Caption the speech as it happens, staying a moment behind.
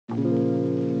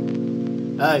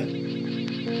Hey,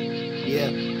 yeah.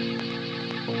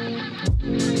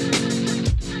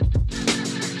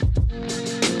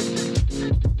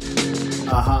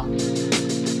 Uh-huh.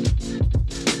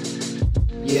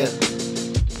 Yeah.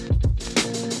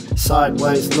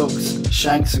 Sideways looks,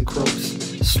 shanks and crooks,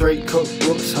 street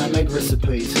cookbooks, homemade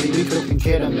recipes. He be cooking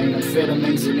ketamine,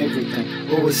 amphetamines and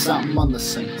everything. Always something on the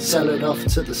scene, sell it off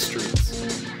to the streets.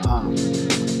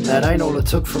 That ain't all it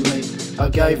took from me. I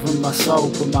gave him my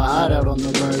soul, put my heart out on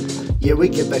the road. Yeah, we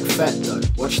get back fat though,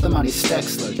 watch the money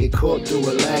stacks though. Get caught, do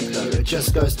a lag though, it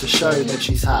just goes to show that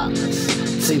she's heartless.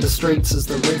 See, the streets is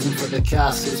the reason for the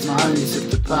caskets. My homies have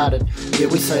departed, yeah,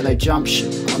 we say they jump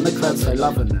shit. On the clouds they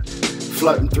loving it,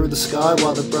 floating through the sky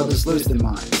while the brothers lose their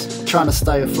minds. Trying to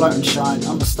stay afloat and shine,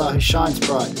 I'm a star who shines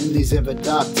bright in these ever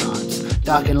dark times.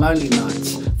 Dark and lonely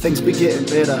nights, things be getting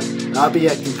better. I be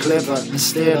acting clever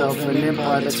instead of an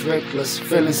empire that's reckless,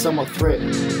 feeling somewhat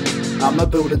threatened. I'ma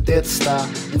build a Death Star,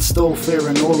 install fear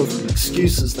in all of them,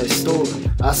 excuses they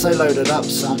stalling. I say load it up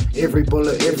son, every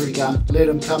bullet, every gun, let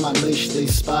them come unleash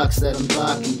these sparks that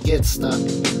embark and get stuck.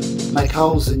 Make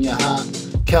holes in your heart,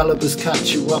 calibers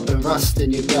cut you up and rust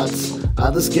in your guts.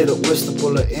 Others get it worse, the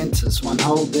bullet enters, one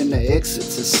hole then the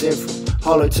exits is several.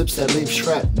 Hollow tips that leave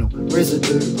shrapnel,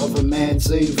 residue of a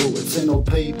man's evil. It's in all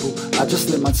people, I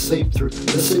just let mine seep through.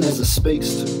 Listen as it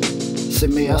speaks to, see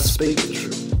me, I speak the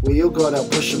truth. We all got our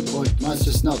pushing point, mine's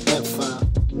just not that far.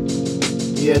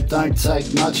 Yeah, it don't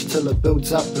take much till it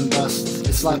builds up and busts.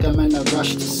 It's like I'm in a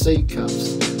rush to see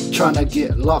cups, trying to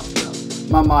get locked up.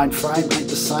 My mind frame ain't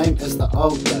the same as the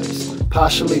old days.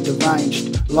 Partially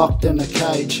deranged, locked in a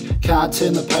cage. Can't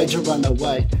turn the page or run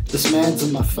away. This man's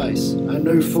in my face, a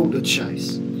new fool to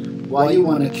chase. Why you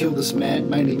wanna kill this man?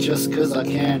 Mainly just cause I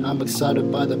can. I'm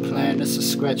excited by the plan, it's a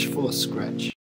scratch for a scratch.